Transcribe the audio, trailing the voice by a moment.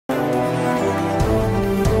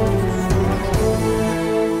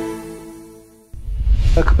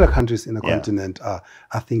couple of countries in the continent,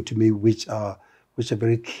 I think to me, which have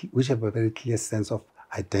a very clear sense of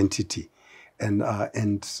identity, and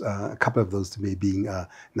a couple of those to me being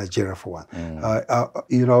Nigeria for one.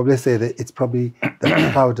 You know, let's say that it's probably the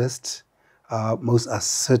proudest, most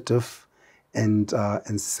assertive, and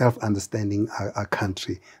self-understanding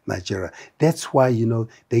country, Nigeria. That's why, you know,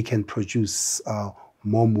 they can produce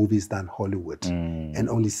more movies than Hollywood, and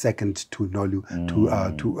only second to to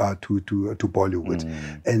Bollywood.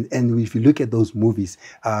 And if you look at those movies,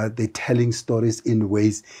 they're telling stories in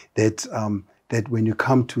ways that that when you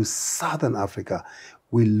come to Southern Africa,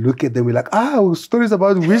 we look at them, we're like, stories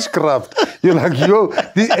about witchcraft. You're like, yo,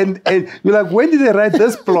 and you're like, when did they write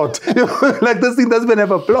this plot? Like, this thing doesn't even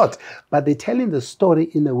have a plot. But they're telling the story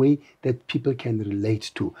in a way that people can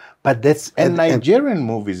relate to. But that's... And Nigerian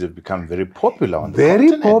movies have become very popular on the continent.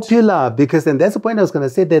 Very popular, because, and that's the point I was going to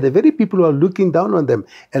say, that the very people who are looking down on them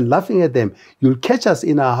and laughing at them, you'll catch us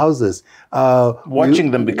in our houses.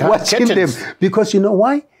 Watching them become kittens. Because you know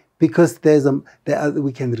why? Because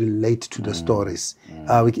we can relate to the stories.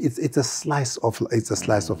 It's a slice of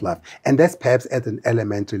life, and that's perhaps at an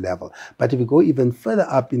elementary level. But if you go even further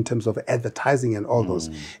up in terms of advertising and all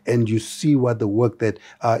those, and you see what the work that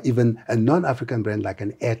even a non-African brand like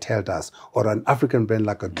an Airtel does, or an African brand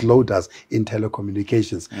like a Glow does in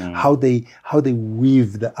telecommunications, how they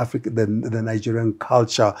weave the Nigerian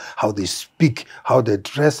culture, how they speak, how they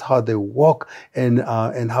dress, how they walk, and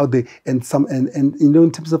how they and you know,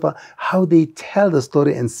 in terms of how they tell the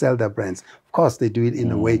story and sell their brands. Of course, they do it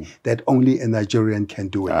in a way that only a Nigerian can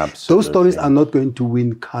do it. Absolutely. Those stories are not going to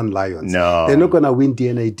win Cannes Lions. No, they're not going to win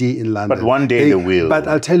DNAD in London. But one day they will. But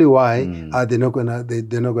I'll tell you why they're not gonna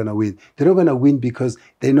win. They're not gonna win because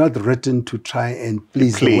they're not written to try and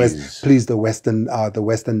please the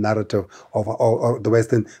Western narrative or the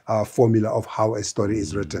Western formula of how a story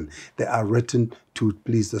is written. They are written to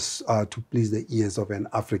please the ears of an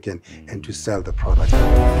African and to sell the product.